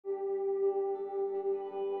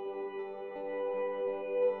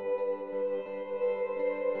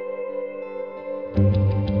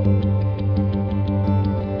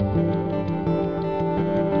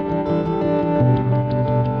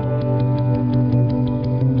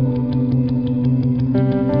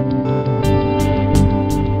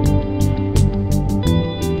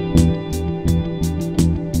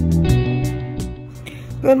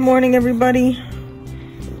morning, everybody.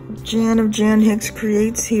 Jan of Jan Hicks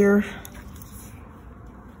Creates here,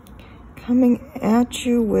 coming at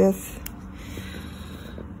you with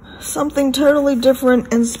something totally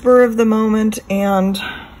different and spur of the moment and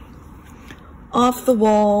off the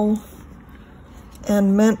wall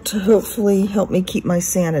and meant to hopefully help me keep my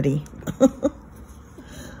sanity.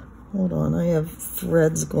 Hold on, I have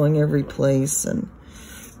threads going every place and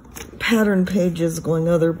pattern pages going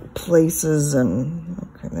other places, and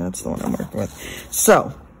okay, that's the one I'm working with.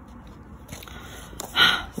 So,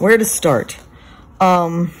 where to start?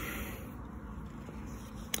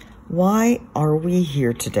 Why are we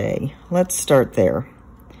here today? Let's start there.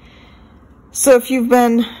 So if you've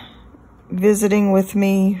been visiting with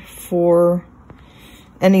me for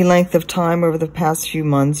any length of time over the past few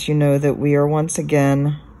months, you know that we are once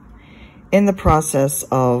again in the process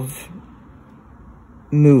of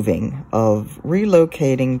moving, of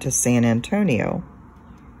relocating to San Antonio,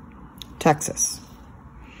 Texas,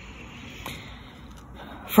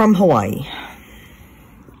 from Hawaii.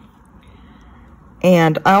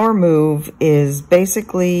 And our move is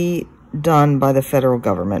basically done by the federal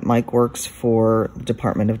government. Mike works for the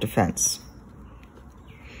Department of Defense.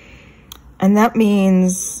 And that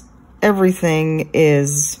means everything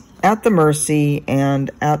is at the mercy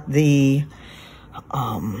and at the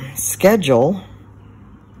schedule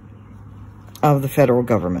of the federal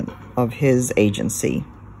government, of his agency.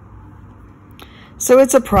 So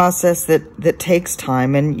it's a process that takes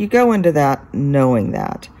time, and you go into that knowing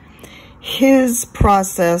that. His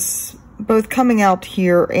process, both coming out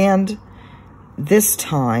here and this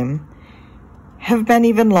time, have been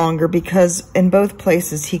even longer because in both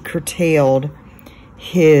places he curtailed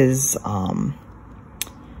his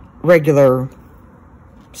regular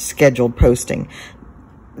scheduled posting.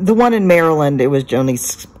 The one in Maryland, it was only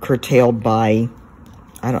curtailed by,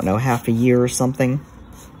 I don't know, half a year or something.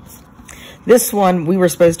 This one, we were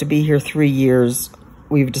supposed to be here 3 years.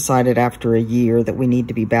 We've decided after a year that we need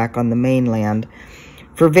to be back on the mainland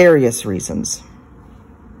for various reasons.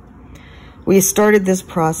 We started this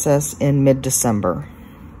process in mid-December.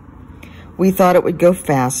 We thought it would go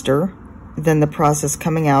faster than the process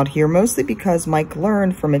coming out here, mostly because Mike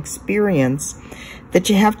learned from experience that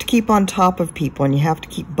you have to keep on top of people and you have to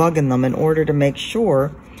keep bugging them in order to make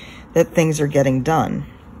sure that things are getting done.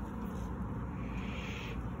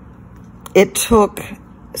 It took,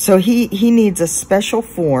 so he needs a special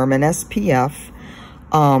form, an SPF,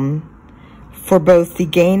 for both the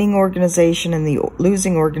gaining organization and the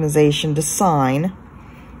losing organization to sign,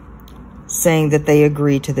 saying that they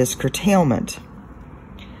agree to this curtailment.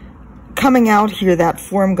 Coming out here, that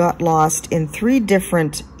form got lost in 3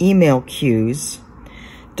 different email queues,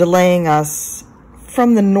 delaying us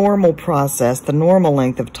from the normal process, the normal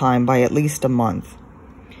length of time, by at least a month.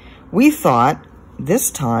 We thought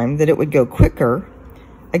this time that it would go quicker,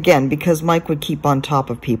 again, because Mike would keep on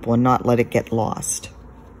top of people and not let it get lost.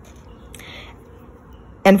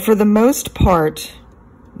 And for the most part,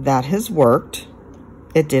 that has worked.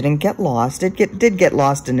 It didn't get lost. It did get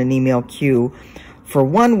lost in an email queue for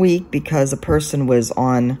 1 week because a person was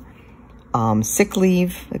on sick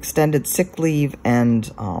leave, extended sick leave,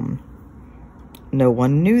 and no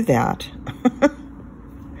one knew that.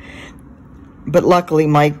 But luckily,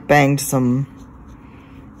 Mike banged some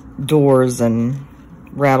doors and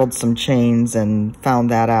rattled some chains and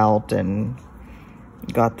found that out and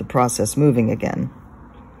got the process moving again.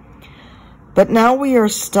 But now we are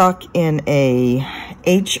stuck in a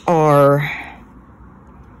HR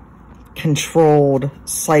controlled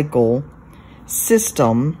cycle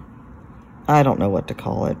system. I don't know what to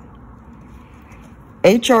call it.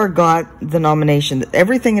 HR got the nomination,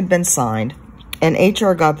 everything had been signed, and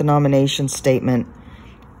HR got the nomination statement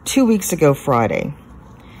 2 weeks ago Friday.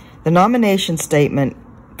 The nomination statement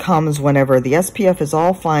comes whenever the SPF is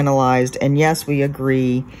all finalized, and yes, we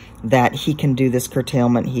agree that he can do this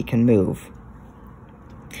curtailment, he can move.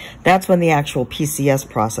 That's when the actual PCS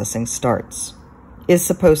processing starts, is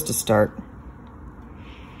supposed to start.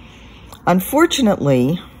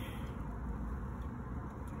 Unfortunately,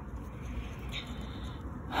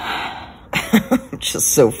 I'm just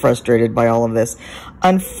so frustrated by all of this.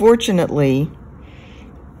 Unfortunately,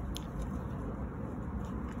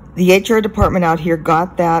 the HR department out here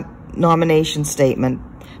got that nomination statement,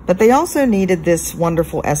 but they also needed this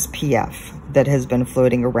wonderful SPF that has been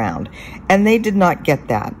floating around, and they did not get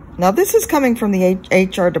that. Now, this is coming from the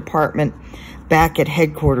HR department back at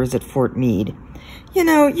headquarters at Fort Meade. You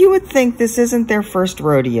know, you would think this isn't their first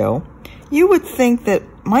rodeo. You would think that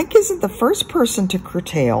Mike isn't the first person to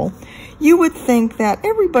curtail. You would think that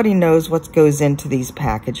everybody knows what goes into these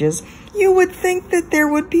packages. You would think that there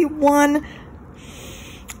would be one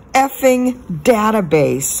effing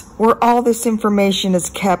database where all this information is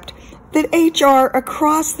kept, that HR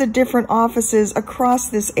across the different offices across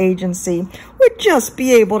this agency would just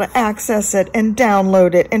be able to access it and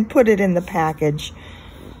download it and put it in the package.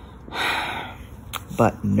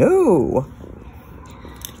 But no.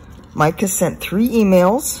 Mike has sent 3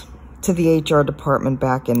 emails to the HR department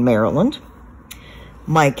back in Maryland.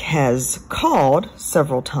 Mike has called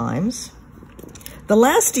several times. The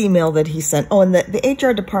last email that he sent, oh, and the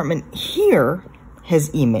HR department here has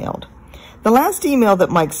emailed. The last email that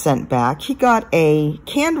Mike sent back, he got a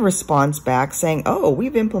canned response back saying, oh,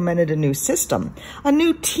 we've implemented a new system, a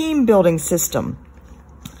new team building system,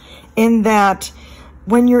 in that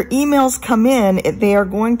when your emails come in, they are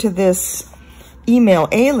going to this email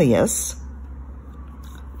alias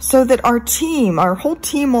so that our whole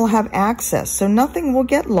team will have access, so nothing will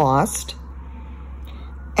get lost,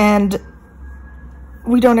 and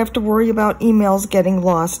we don't have to worry about emails getting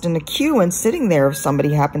lost in a queue and sitting there if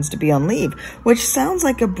somebody happens to be on leave, which sounds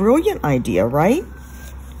like a brilliant idea, right?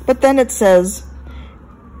 But then it says,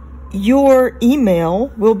 your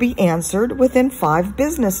email will be answered within 5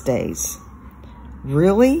 business days.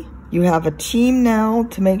 Really? You have a team now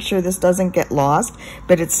to make sure this doesn't get lost,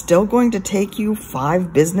 but it's still going to take you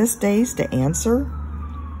 5 business days to answer?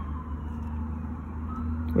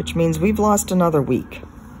 Which means we've lost another week,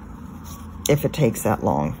 if it takes that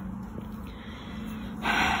long.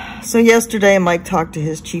 So yesterday, Mike talked to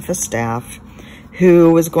his chief of staff,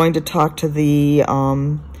 who was going to talk to the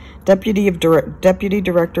deputy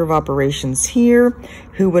director of operations here,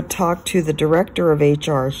 who would talk to the director of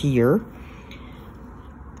HR here,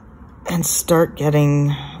 and start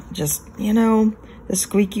getting just, you know, the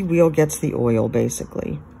squeaky wheel gets the oil,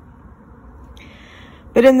 basically.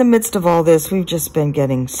 But in the midst of all this, we've just been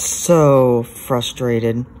getting so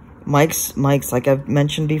frustrated. Mike's, like I've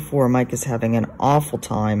mentioned before, Mike is having an awful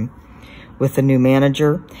time with the new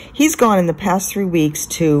manager. He's gone in the past 3 weeks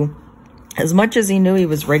to, as much as he knew he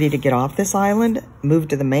was ready to get off this island, move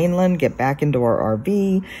to the mainland, get back into our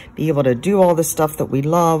RV, be able to do all the stuff that we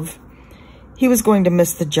love, he was going to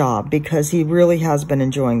miss the job because he really has been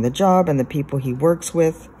enjoying the job and the people he works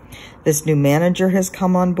with. This new manager has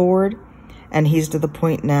come on board, and he's to the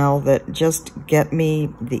point now that just get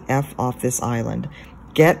me the F off this island.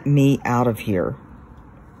 Get me out of here.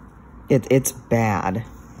 It's bad.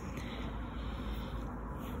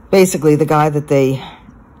 Basically, the guy that they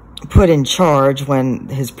put in charge when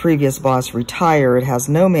his previous boss retired has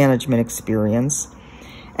no management experience.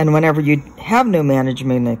 And whenever you have no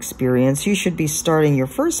management experience, you should be starting your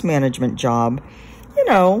first management job, you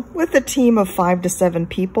know, with a team of 5 to 7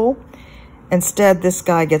 people. Instead, this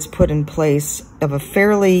guy gets put in place of a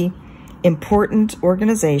fairly important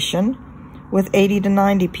organization with 80 to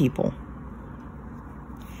 90 people.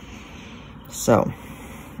 So,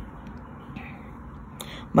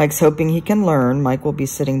 Mike's hoping he can learn. Mike will be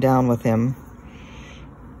sitting down with him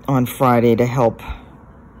on Friday to help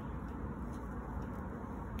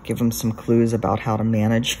give him some clues about how to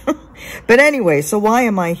manage. But anyway, so why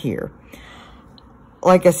am I here?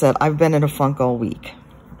 Like I said, I've been in a funk all week.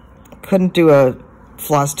 Couldn't do a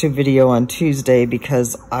Floss 2 video on Tuesday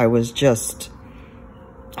because I was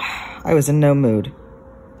in no mood.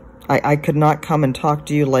 I could not come and talk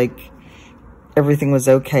to you like everything was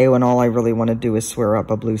okay when all I really want to do is swear up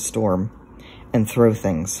a blue storm and throw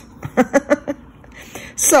things.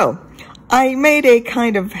 So, I made a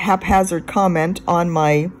kind of haphazard comment on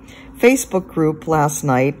my Facebook group last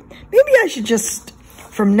night. Maybe I should just,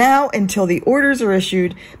 from now until the orders are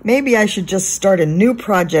issued, maybe I should just start a new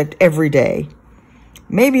project every day.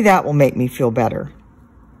 Maybe that will make me feel better.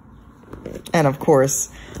 And of course,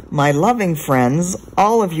 my loving friends,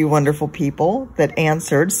 all of you wonderful people that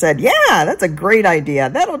answered, said, yeah, that's a great idea.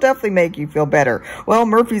 That'll definitely make you feel better. Well,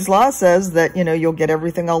 Murphy's Law says that, you know, you'll get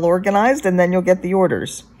everything all organized and then you'll get the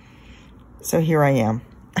orders. So here I am.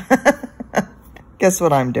 Guess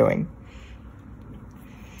what I'm doing?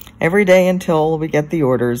 Every day until we get the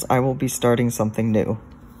orders, I will be starting something new.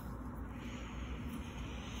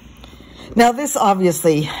 Now, this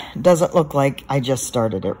obviously doesn't look like I just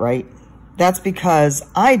started it, right? That's because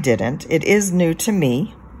I didn't. It is new to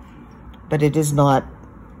me, but it is not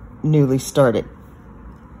newly started.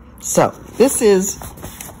 So, this is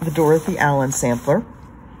the Dorthy Allen Sampler.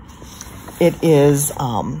 It is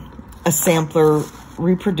a sampler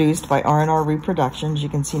reproduced by R&R Reproductions. You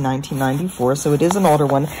can see 1994, so it is an older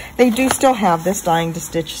one. They do still have this. Dying to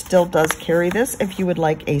Stitch still does carry this if you would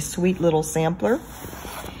like a sweet little sampler.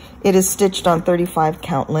 It is stitched on 35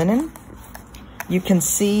 count linen. You can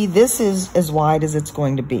see this is as wide as it's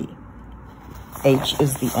going to be. H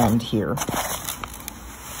is the end here.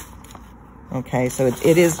 Okay, so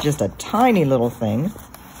it is just a tiny little thing,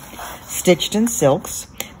 stitched in silks.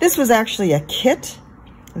 This was actually a kit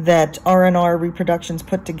that R&R Reproductions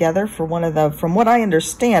put together for one of the, from what I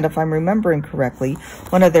understand, if I'm remembering correctly,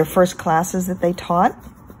 one of their first classes that they taught.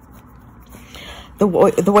 The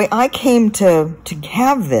way I came to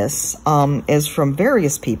have this is from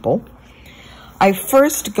various people. I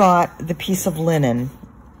first got the piece of linen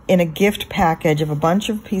in a gift package of a bunch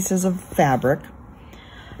of pieces of fabric.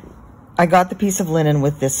 I got the piece of linen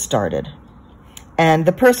with this started. And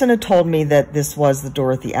the person had told me that this was the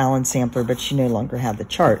Dorthy Allen Sampler, but she no longer had the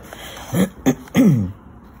chart.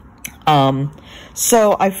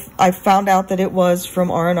 So I found out that it was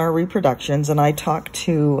from R&R Reproductions, and I talked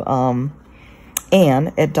to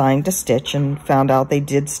Anne at Dying to Stitch and found out they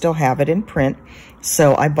did still have it in print.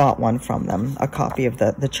 So I bought one from them, a copy of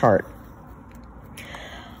the chart.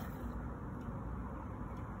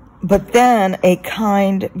 But then a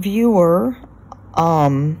kind viewer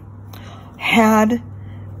had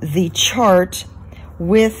the chart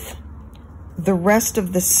with the rest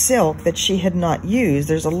of the silk that she had not used.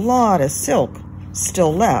 There's a lot of silk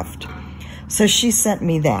still left. So she sent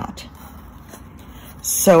me that.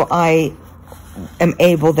 So I am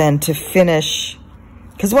able then to finish,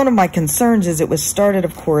 because one of my concerns is it was started,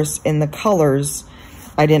 of course, in the colors.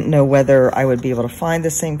 I didn't know whether I would be able to find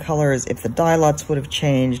the same colors, if the dye lots would have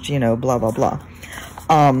changed, you know, blah, blah, blah.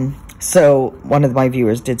 So one of my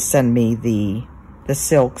viewers did send me the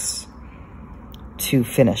silks to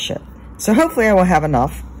finish it. So hopefully I will have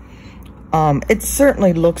enough. It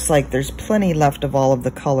certainly looks like there's plenty left of all of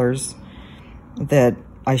the colors that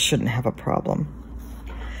I shouldn't have a problem.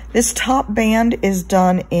 This top band is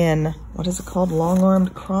done in, what is it called?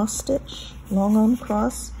 Long-armed cross stitch? Long-armed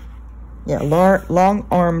cross? Yeah,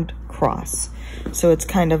 long-armed cross. So it's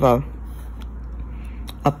kind of a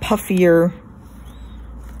puffier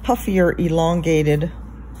elongated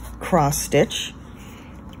cross stitch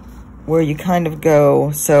where you kind of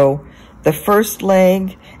go, so the first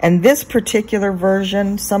leg, and this particular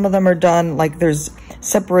version, some of them are done, like there's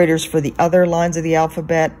separators for the other lines of the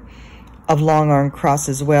alphabet of long arm cross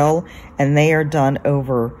as well, and they are done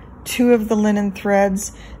over 2 of the linen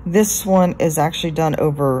threads. This one is actually done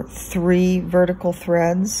over 3 vertical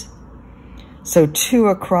threads, so 2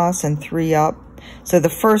 across and 3 up. So the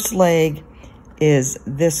first leg is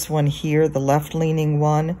this one here, the left leaning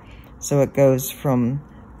one, so it goes from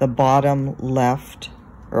the bottom left,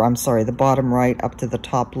 or I'm sorry, the bottom right up to the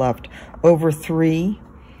top left, over 3,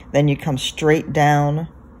 then you come straight down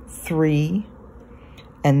 3,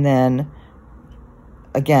 and then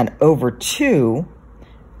again over 2,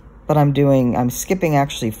 but I'm skipping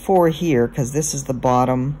actually 4 here because this is the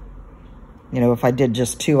bottom. You know, if I did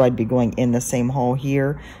just 2, I'd be going in the same hole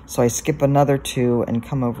here, so I skip another 2 and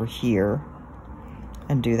come over here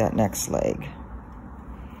and do that next leg.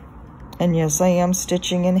 And yes, I am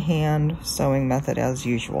stitching in hand, sewing method as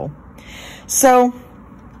usual. So,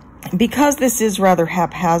 because this is rather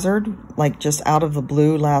haphazard, like just out of the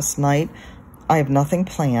blue last night, I have nothing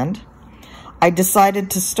planned. I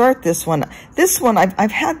decided to start this one. This one,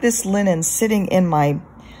 I've had this linen sitting in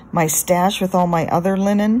my stash with all my other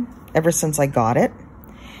linen ever since I got it.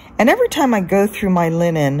 And every time I go through my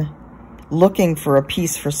linen looking for a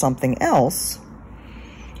piece for something else,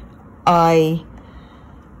 I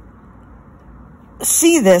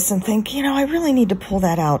see this and think, you know, I really need to pull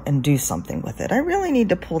that out and do something with it. I really need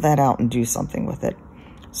to pull that out and do something with it.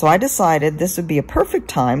 So I decided this would be a perfect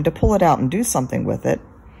time to pull it out and do something with it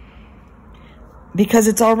because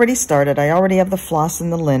it's already started. I already have the floss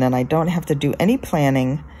and the linen. I don't have to do any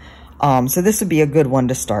planning. So this would be a good one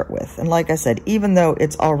to start with. And like I said, even though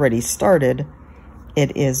it's already started,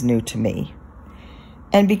 it is new to me.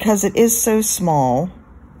 And because it is so small,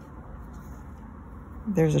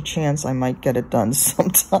 there's a chance I might get it done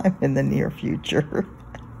sometime in the near future.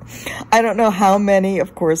 I don't know how many,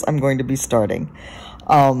 of course, I'm going to be starting.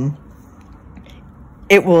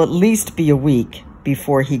 It will at least be a week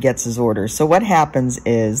before he gets his orders. So what happens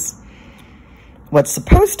is, what's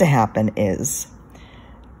supposed to happen is,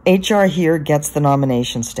 HR here gets the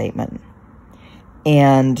nomination statement.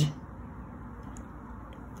 And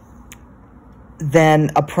then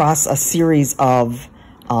a series of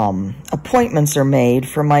appointments are made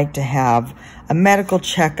for Mike to have a medical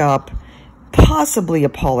checkup, possibly a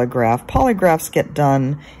polygraph. Polygraphs get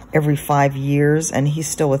done every 5 years, and he's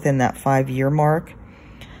still within that 5-year mark.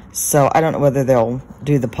 So I don't know whether they'll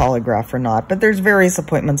do the polygraph or not, but there's various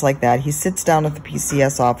appointments like that. He sits down with the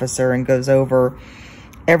PCS officer and goes over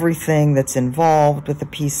everything that's involved with the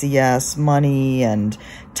PCS, money and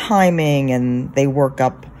timing, and they work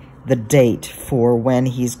up the date for when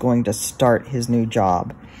he's going to start his new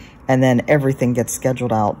job. and then everything gets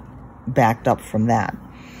scheduled out, backed up from that.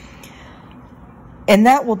 And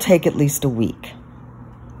that will take at least a week.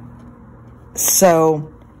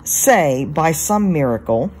 So, say, by some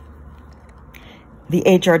miracle, the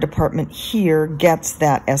HR department here gets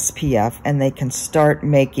that SPF and they can start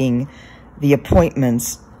making the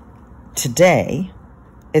appointments today.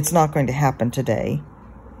 It's not going to happen today.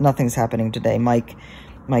 Nothing's happening today. Mike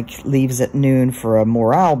leaves at noon for a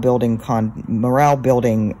morale building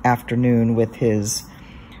afternoon with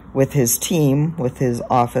his team, with his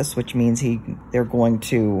office, which means they're going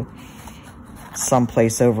to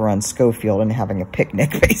someplace over on Schofield and having a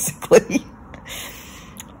picnic, basically.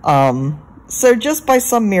 So just by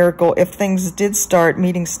some miracle, if things did start,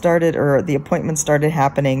 meetings started, or the appointments started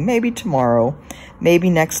happening, maybe tomorrow, maybe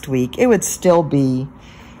next week, it would still be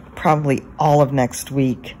probably all of next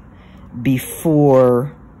week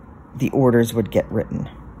before the orders would get written.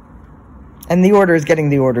 And getting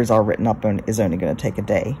the orders all written up is only going to take a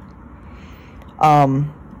day.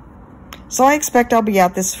 So I expect I'll be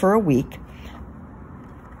at this for a week,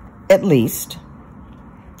 at least.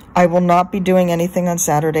 I will not be doing anything on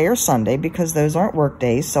Saturday or Sunday because those aren't work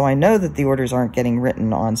days, so I know that the orders aren't getting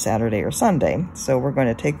written on Saturday or Sunday. So we're going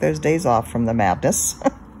to take those days off from the madness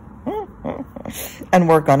and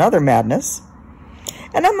work on other madness.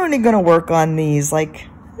 And I'm only going to work on these like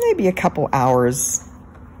maybe a couple hours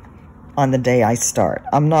on the day I start.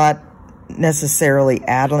 I'm not necessarily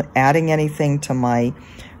adding anything to my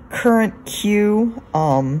current queue,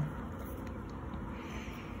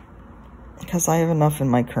 because I have enough in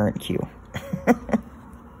my current queue.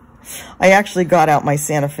 I actually got out my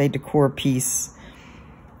Santa Fe decor piece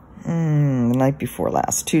the night before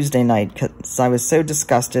last, Tuesday night, because I was so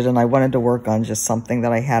disgusted and I wanted to work on just something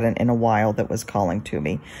that I hadn't in a while that was calling to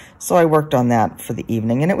me. So I worked on that for the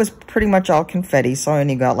evening, and it was pretty much all confetti, so I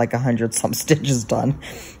only got like 100-some stitches done.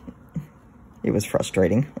 It was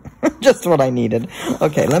frustrating. Just what I needed.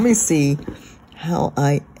 Okay, let me see how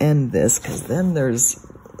I end this, because then there's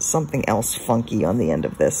something else funky on the end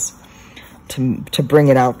of this to bring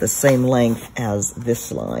it out the same length as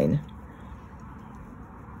this line.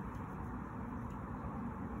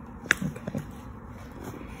 Okay.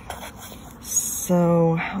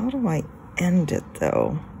 So how do I end it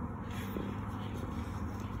though?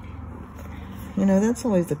 You know, that's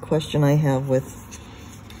always the question I have with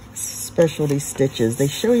specialty stitches. They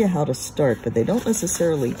show you how to start, but they don't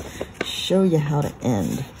necessarily show you how to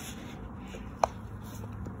end.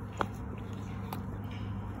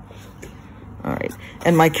 All right,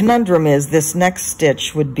 and my conundrum is this next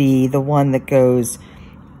stitch would be the one that goes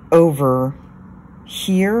over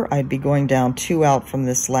here. I'd be going down 2 out from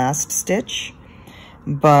this last stitch,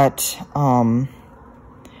 but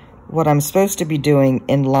what I'm supposed to be doing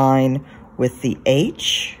in line with the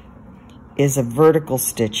H is a vertical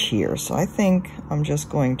stitch here. So I think I'm just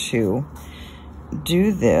going to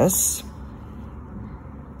do this,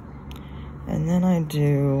 and then I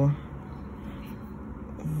do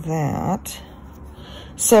that.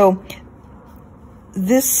 So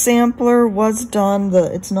this sampler was done,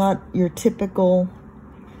 it's not your typical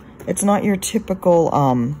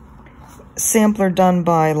sampler done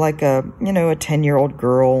by like a 10-year-old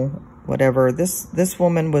girl, whatever. This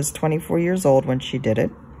woman was 24 years old when she did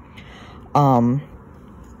it. Hold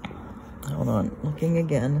on, looking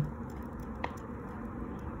again.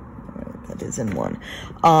 All right, that is in one.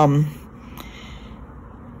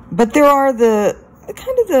 But there are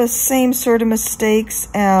kind of the same sort of mistakes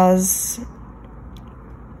as,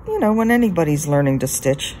 when anybody's learning to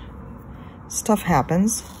stitch. Stuff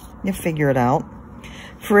happens. You figure it out.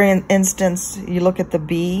 For instance, you look at the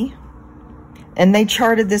B, and they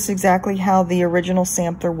charted this exactly how the original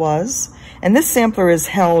sampler was. And this sampler is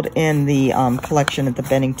held in the collection at the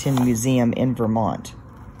Bennington Museum in Vermont.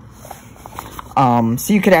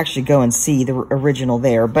 So you could actually go and see the original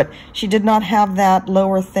there. But she did not have that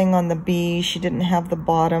lower thing on the B. She didn't have the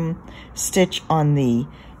bottom stitch on the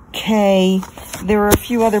K. There are a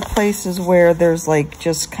few other places where there's like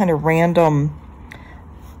just kind of random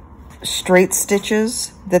straight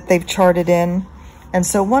stitches that they've charted in. And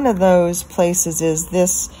so one of those places is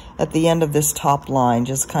this at the end of this top line,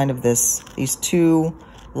 just kind of these 2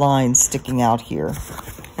 lines sticking out here.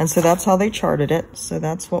 And so that's how they charted it. So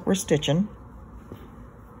that's what we're stitching.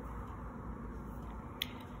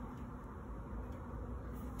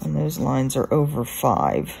 And those lines are over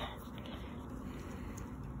 5.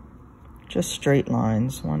 Just straight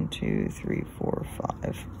lines. 1, 2, 3, 4,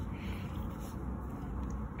 5.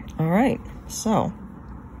 All right, so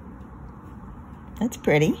that's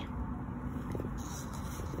pretty.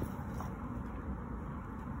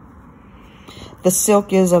 The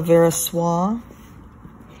silk is a Verissois.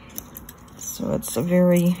 So it's a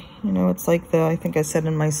very, you know, it's like the, I think I said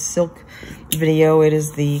in my silk video, it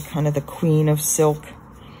is the kind of the queen of silk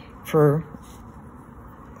for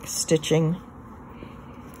stitching.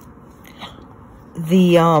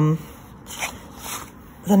 The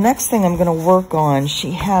next thing I'm going to work on,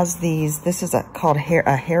 she has these, this is called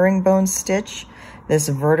a herringbone stitch, this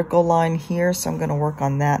vertical line here, so I'm going to work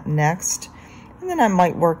on that next. And then I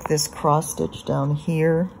might work this cross stitch down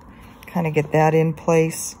here, kind of get that in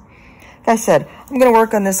place. Like I said, I'm going to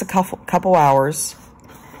work on this a couple hours.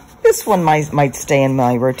 This one might stay in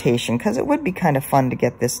my rotation because it would be kind of fun to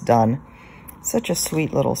get this done. Such a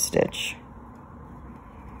sweet little stitch.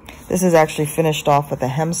 This is actually finished off with a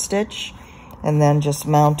hem stitch and then just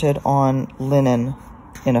mounted on linen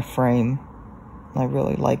in a frame. I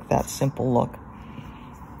really like that simple look.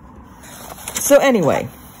 So anyway,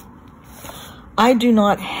 I do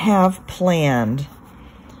not have planned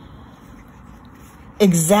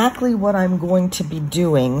exactly what I'm going to be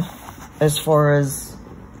doing as far as,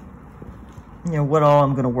 you know, what all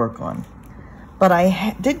I'm going to work on. But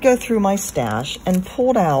I did go through my stash and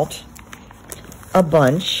pulled out a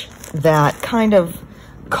bunch that kind of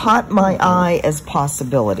caught my eye as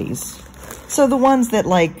possibilities. So the ones that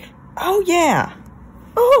like, oh yeah,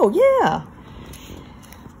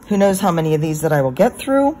 who knows how many of these that I will get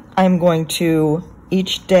through. I'm going to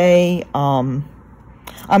each day,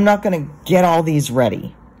 I'm not going to get all these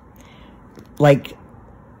ready. Like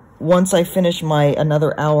once I finish my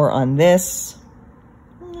another hour on this,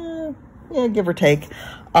 yeah, give or take,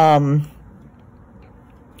 I'll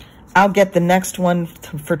get the next one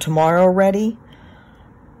for tomorrow ready,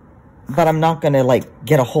 but I'm not going to like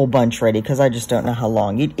get a whole bunch ready because I just don't know how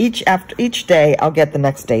long. Each day, I'll get the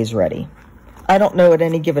next day's ready. I don't know at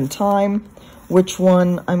any given time which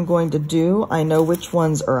one I'm going to do. I know which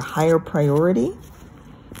ones are higher priority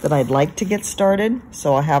that I'd like to get started,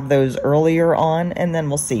 so I'll have those earlier on, and then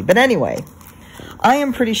we'll see. But anyway, I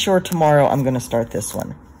am pretty sure tomorrow I'm going to start this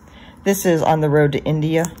one. This is On the Road to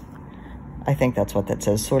India. I think that's what that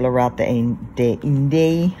says. Sur la route de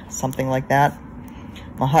Inde, something like that.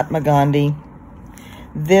 Mahatma Gandhi.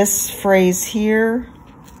 This phrase here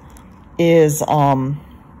is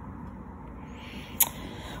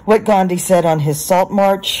what Gandhi said on his Salt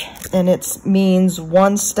March, and it means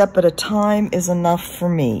one step at a time is enough for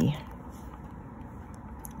me.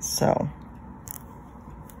 So,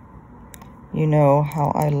 you know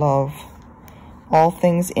how I love all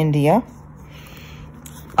things India.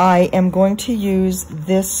 I am going to use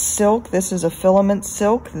this silk. This is a filament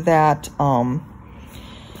silk that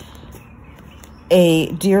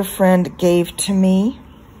a dear friend gave to me.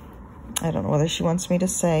 I don't know whether she wants me to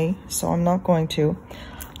say, so I'm not going to.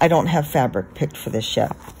 I don't have fabric picked for this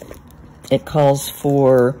yet. It calls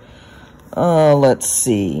for, let's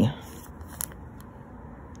see.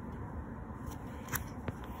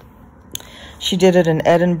 She did it in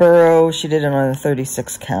Edinburgh. She did it on a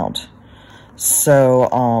 36 count. So,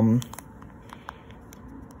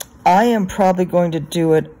 I am probably going to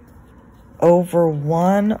do it over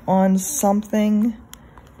one on something.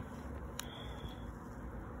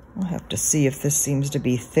 I'll have to see if this seems to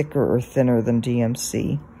be thicker or thinner than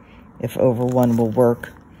DMC, if over one will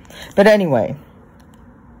work. But anyway,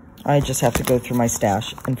 I just have to go through my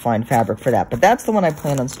stash and find fabric for that. But that's the one I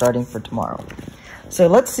plan on starting for tomorrow. So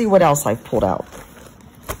let's see what else I've pulled out.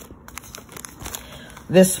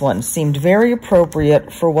 This one seemed very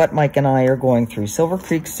appropriate for what Mike and I are going through. Silver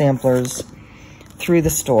Creek Samplers, Through the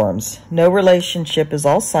Storms. No relationship is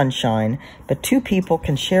all sunshine, but two people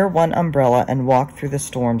can share one umbrella and walk through the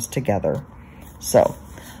storms together. So,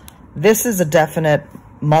 this is a definite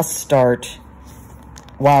must start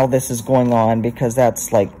while this is going on because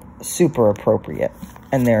that's like super appropriate.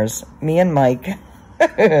 And there's me and Mike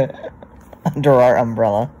under our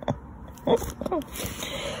umbrella.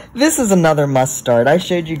 This is another must start. I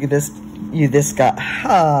showed you this guy.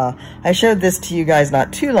 I showed this to you guys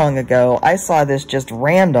not too long ago. I saw this just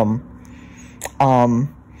random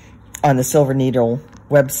on the Silver Needle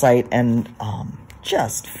website and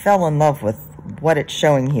just fell in love with what it's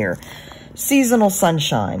showing here. Seasonal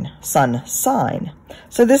sunshine, sun sign.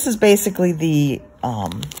 So this is basically the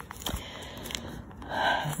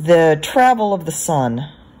travel of the sun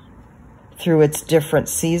through its different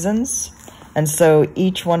seasons. And so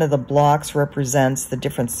each one of the blocks represents the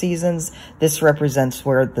different seasons. This represents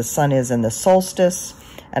where the sun is in the solstice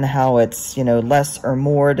and how it's, you know, less or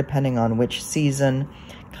more depending on which season,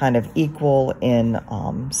 kind of equal in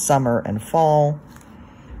summer and fall.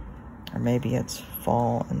 Or maybe it's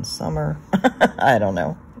fall and summer. I don't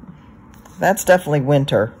know. That's definitely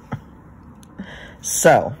winter.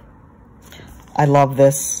 So, I love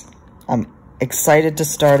this. excited to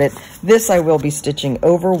start it. This I will be stitching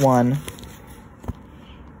over 1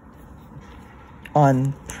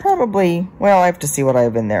 on probably, well, I have to see what I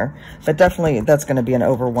have in there, but definitely that's going to be an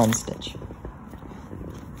over 1 stitch.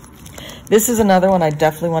 This is another one I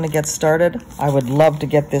definitely want to get started. I would love to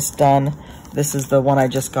get this done. This is the one I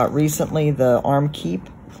just got recently, the Arm Keep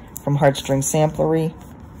from Heartstring Samplery.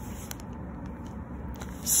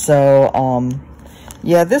 So,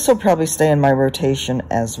 yeah, this will probably stay in my rotation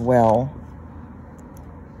as well,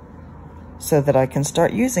 so that I can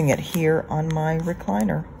start using it here on my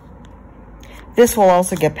recliner. This will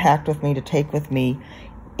also get packed with me to take with me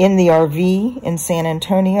in the RV in San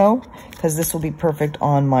Antonio, because this will be perfect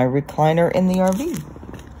on my recliner in the RV.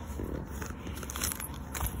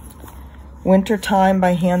 Wintertime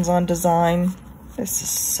by Hands On Design. This is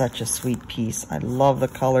such a sweet piece. I love the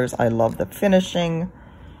colors. I love the finishing.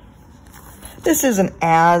 This isn't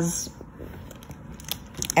as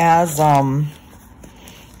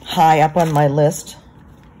high up on my list,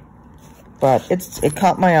 but it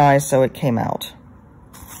caught my eye, so it came out.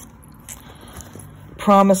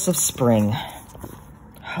 Promise of Spring.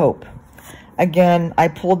 Hope. Again, I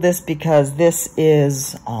pulled this because this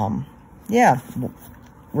is, yeah,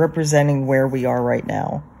 representing where we are right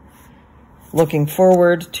now. Looking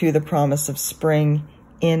forward to the promise of spring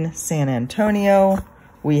in San Antonio.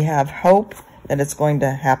 We have hope that it's going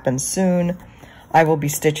to happen soon. I will be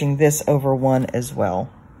stitching this over 1 as well.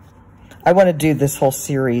 I want to do this whole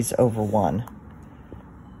series over 1.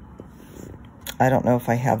 I don't know if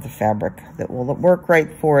I have the fabric that will work right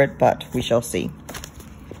for it, but we shall see.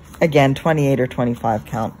 Again, 28 or 25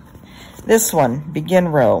 count. This one, Begin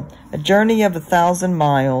Row. A journey of 1,000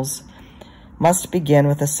 miles must begin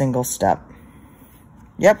with a single step.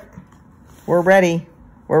 Yep, we're ready.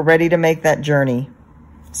 We're ready to make that journey.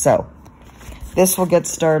 So, this will get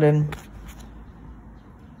started.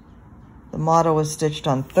 The motto is stitched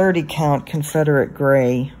on 30 count Confederate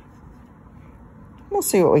gray. We'll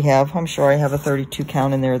see what we have. I'm sure I have a 32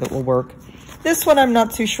 count in there that will work. This one I'm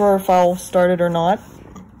not too sure if I'll start it or not.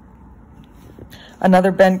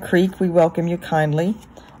 Another Bent Creek, We Welcome You Kindly.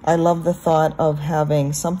 I love the thought of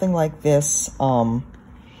having something like this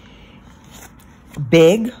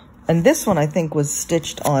big. And this one I think was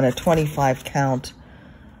stitched on a 25 count.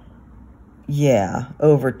 Yeah,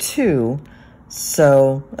 over 2.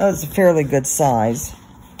 So that was a fairly good size.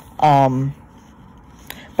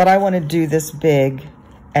 But I want to do this big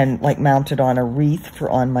and like mount it on a wreath for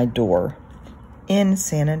on my door in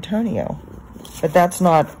San Antonio. But that's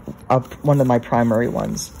not one of my primary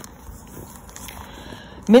ones.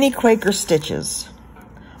 Mini Quaker Stitches.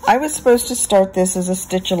 I was supposed to start this as a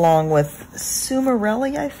stitch along with Sue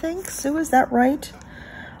Morelli, I think. Sue, is that right?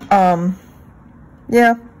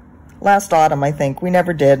 Yeah, last autumn, I think. We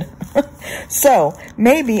never did. So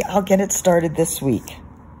maybe I'll get it started this week.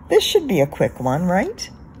 This should be a quick one, right?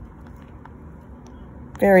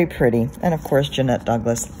 Very pretty. And of course, Jeanette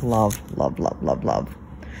Douglas. Love, love, love, love, love.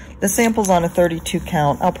 The sample's on a 32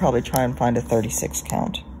 count. I'll probably try and find a 36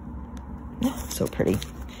 count. So pretty.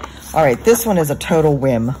 All right, this one is a total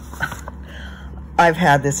whim. I've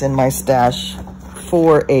had this in my stash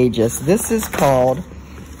for ages. This is called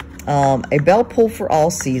A Bell Pull for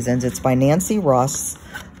All Seasons. It's by Nancy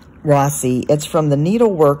Rossi. It's from the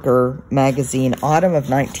Needleworker magazine, autumn of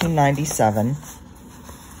 1997.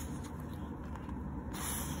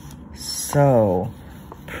 So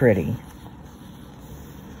pretty.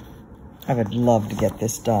 I would love to get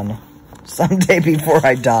this done someday before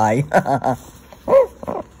I die.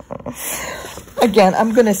 Again,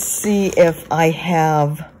 I'm going to see if I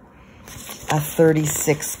have a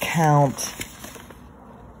 36 count,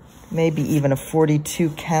 maybe even a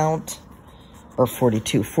 42 count, or 40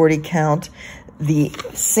 count. The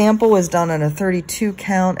sample was done on a 32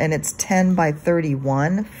 count, and it's 10 by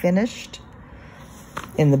 31 finished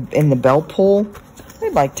in the bell pull.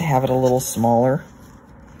 I'd like to have it a little smaller.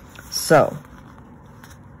 So,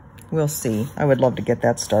 we'll see. I would love to get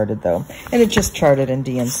that started, though. And it just charted in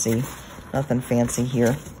DNC. Nothing fancy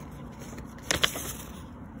here.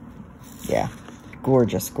 Yeah,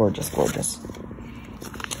 gorgeous, gorgeous, gorgeous.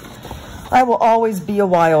 I will always be a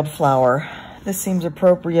wildflower. This seems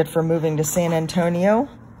appropriate for moving to San Antonio.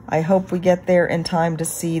 I hope we get there in time to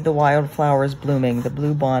see the wildflowers blooming, the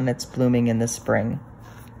blue bonnets blooming in the spring.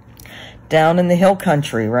 Down in the hill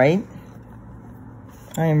country, right?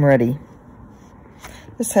 I am ready.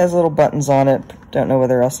 This has little buttons on it. Don't know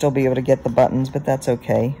whether I'll still be able to get the buttons, but that's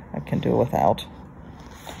okay. I can do it without.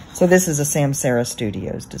 So this is a Samsara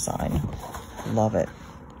Studios design. Love it.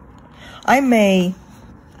 I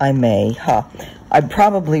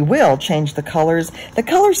probably will change the colors. The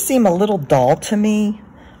colors seem a little dull to me.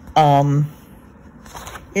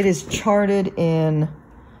 It is charted in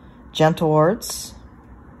Gentle Arts.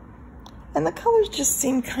 And the colors just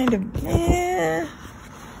seem kind of,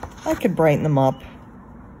 I could brighten them up.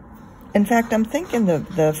 In fact, I'm thinking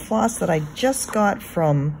the floss that I just got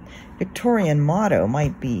from Victorian Motto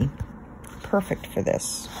might be perfect for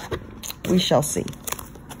this. We shall see.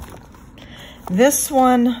 This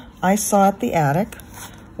one I saw at the attic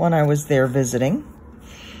when I was there visiting.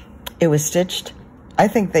 It was stitched. I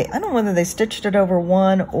don't know whether they stitched it over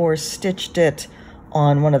one or stitched it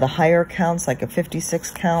on one of the higher counts, like a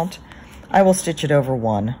 56 count. I will stitch it over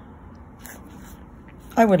one.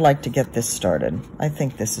 I would like to get this started. I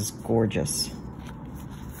think this is gorgeous.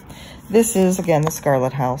 This is, again, the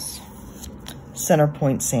Scarlet House Center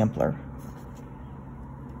Point Sampler.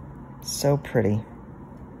 So pretty.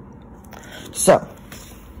 So,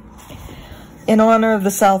 in honor of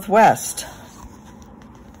the Southwest,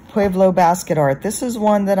 Pueblo Basket Art. This is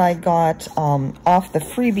one that I got off the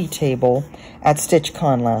freebie table at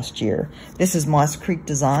StitchCon last year. This is Moss Creek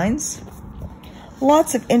Designs.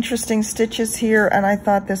 Lots of interesting stitches here, and I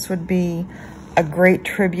thought this would be a great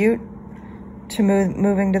tribute to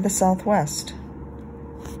moving to the Southwest.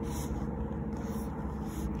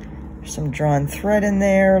 There's some drawn thread in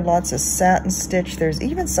there, lots of satin stitch. There's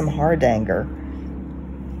even some hardanger.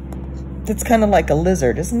 It's kind of like a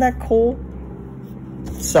lizard. Isn't that cool?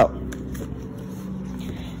 So,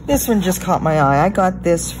 this one just caught my eye. I got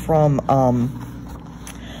this from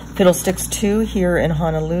Fiddlesticks 2 here in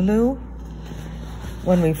Honolulu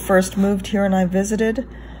when we first moved here and I visited.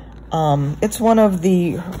 It's one of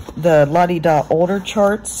the La-Di-Da older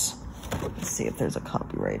charts. Let's see if there's a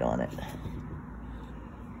copyright on it.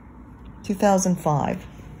 2005.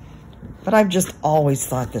 But I've just always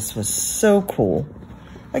thought this was so cool.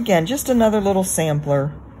 Again, just another little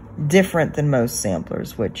sampler, different than most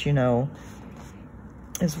samplers, which, you know,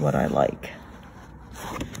 is what I like.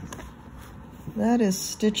 That is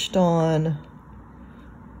stitched on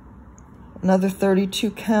another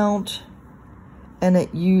 32 count, and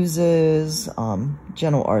it uses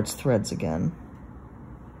Gentle Arts threads again.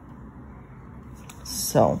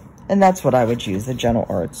 So, and that's what I would use, the Gentle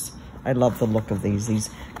Arts. I love the look of these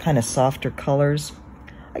kind of softer colors.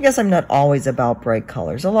 I guess I'm not always about bright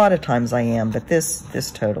colors. A lot of times I am, but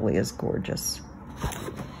this totally is gorgeous.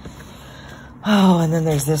 Oh, and then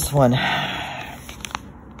there's this one.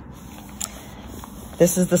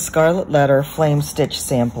 This is the Scarlet Letter Flame Stitch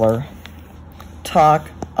Sampler. Talk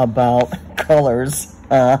about colors.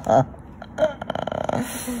 Oh,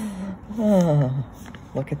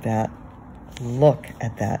 look at that. Look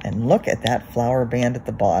at that. And look at that flower band at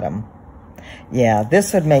the bottom. Yeah,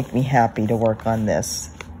 this would make me happy to work on this.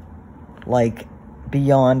 Like,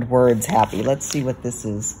 beyond words happy. Let's see what this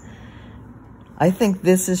is. I think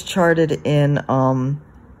this is charted in,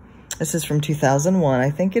 this is from 2001.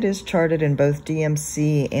 I think it is charted in both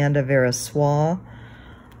DMC and Avera Soie.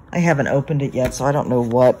 I haven't opened it yet, so I don't know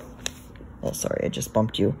what. Oh, sorry, I just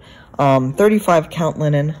bumped you. 35 count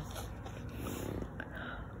linen.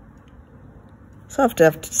 So I'll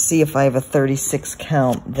have to see if I have a 36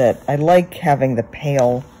 count that I like having the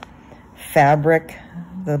pale fabric,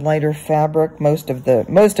 the lighter fabric. Most of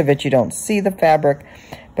it you don't see the fabric,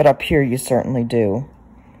 but up here you certainly do.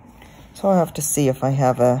 So I'll have to see if I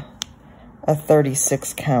have a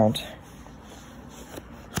 36 count.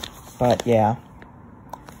 But yeah,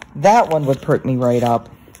 that one would perk me right up.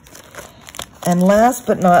 And last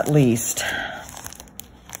but not least,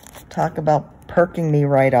 talk about perking me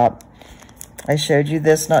right up. I showed you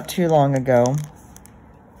this not too long ago.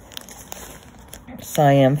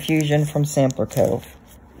 Siam Fusion from Sampler Cove.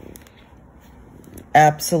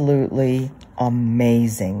 Absolutely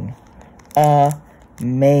amazing.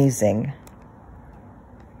 Amazing.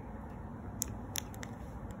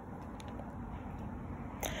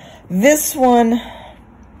 This one,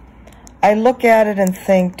 I look at it and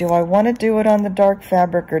think, do I want to do it on the dark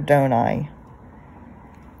fabric or don't I?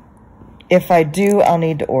 If I do, I'll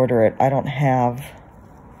need to order it. I don't have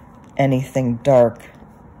anything dark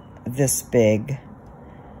this big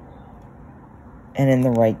and in the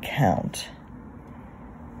right count.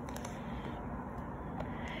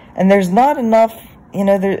 And there's not enough, you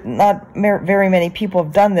know, not very many people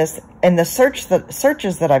have done this. In the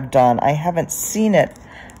searches that I've done, I haven't seen it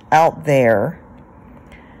out there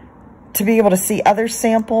to be able to see other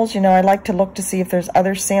samples. You know, I like to look to see if there's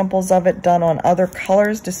other samples of it done on other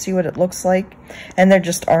colors to see what it looks like, and there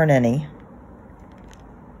just aren't any.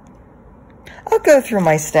 I'll go through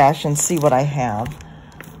my stash and see what I have.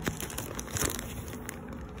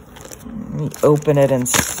 Let me open it and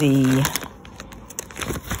see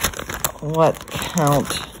what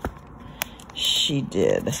count she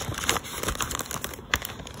did.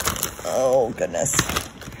 Oh, goodness.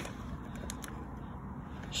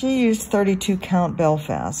 She used 32 count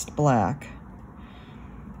Belfast black.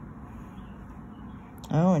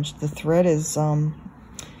 Oh, and the thread is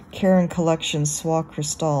Karen Collection Soie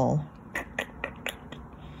Cristal.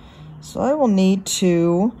 So I will need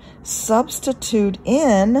to substitute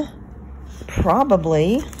in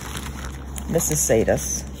probably Mrs.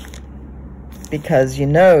 Sadis, because you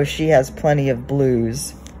know she has plenty of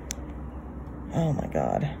blues. Oh my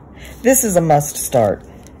God. This is a must start.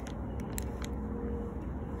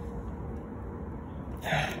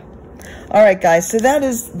 All right, guys, so that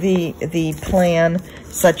is the plan,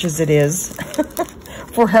 such as it is,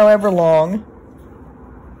 for however long.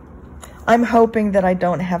 I'm hoping that I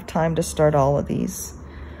don't have time to start all of these.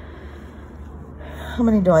 How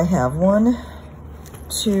many do I have? 1,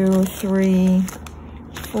 2, 3,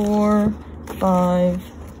 4,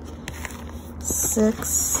 5,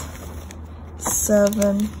 6,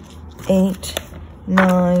 7, 8,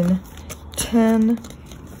 9, 10,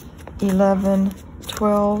 11,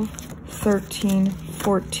 12, 13,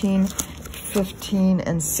 14, 15,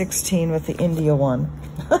 and 16 with the India one.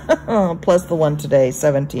 Plus the one today,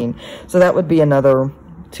 17. So that would be another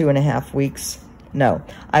 2.5 weeks. No,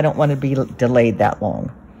 I don't want to be delayed that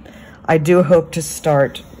long. I do hope to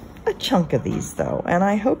start a chunk of these though, and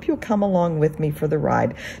I hope you'll come along with me for the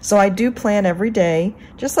ride. So I do plan every day,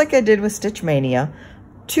 just like I did with Stitch Mania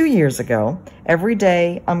 2 years ago. Every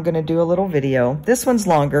day I'm going to do a little video. This one's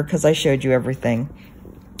longer because I showed you everything.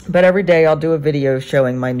 But every day I'll do a video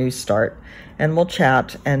showing my new start, and we'll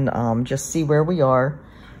chat and just see where we are,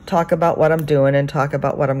 talk about what I'm doing, and talk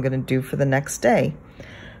about what I'm going to do for the next day.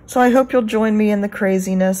 So I hope you'll join me in the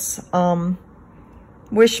craziness.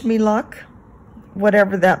 Wish me luck,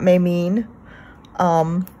 whatever that may mean.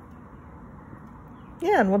 Yeah,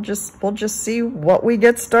 and we'll just see what we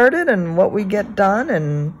get started and what we get done,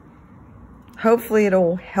 and hopefully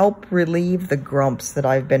it'll help relieve the grumps that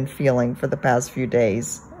I've been feeling for the past few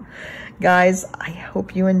days. Guys, I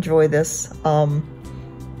hope you enjoy this.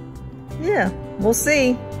 Yeah, we'll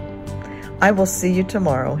see. I will see you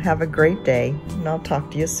tomorrow. Have a great day, and I'll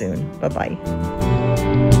talk to you soon.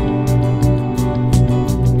 Bye-bye.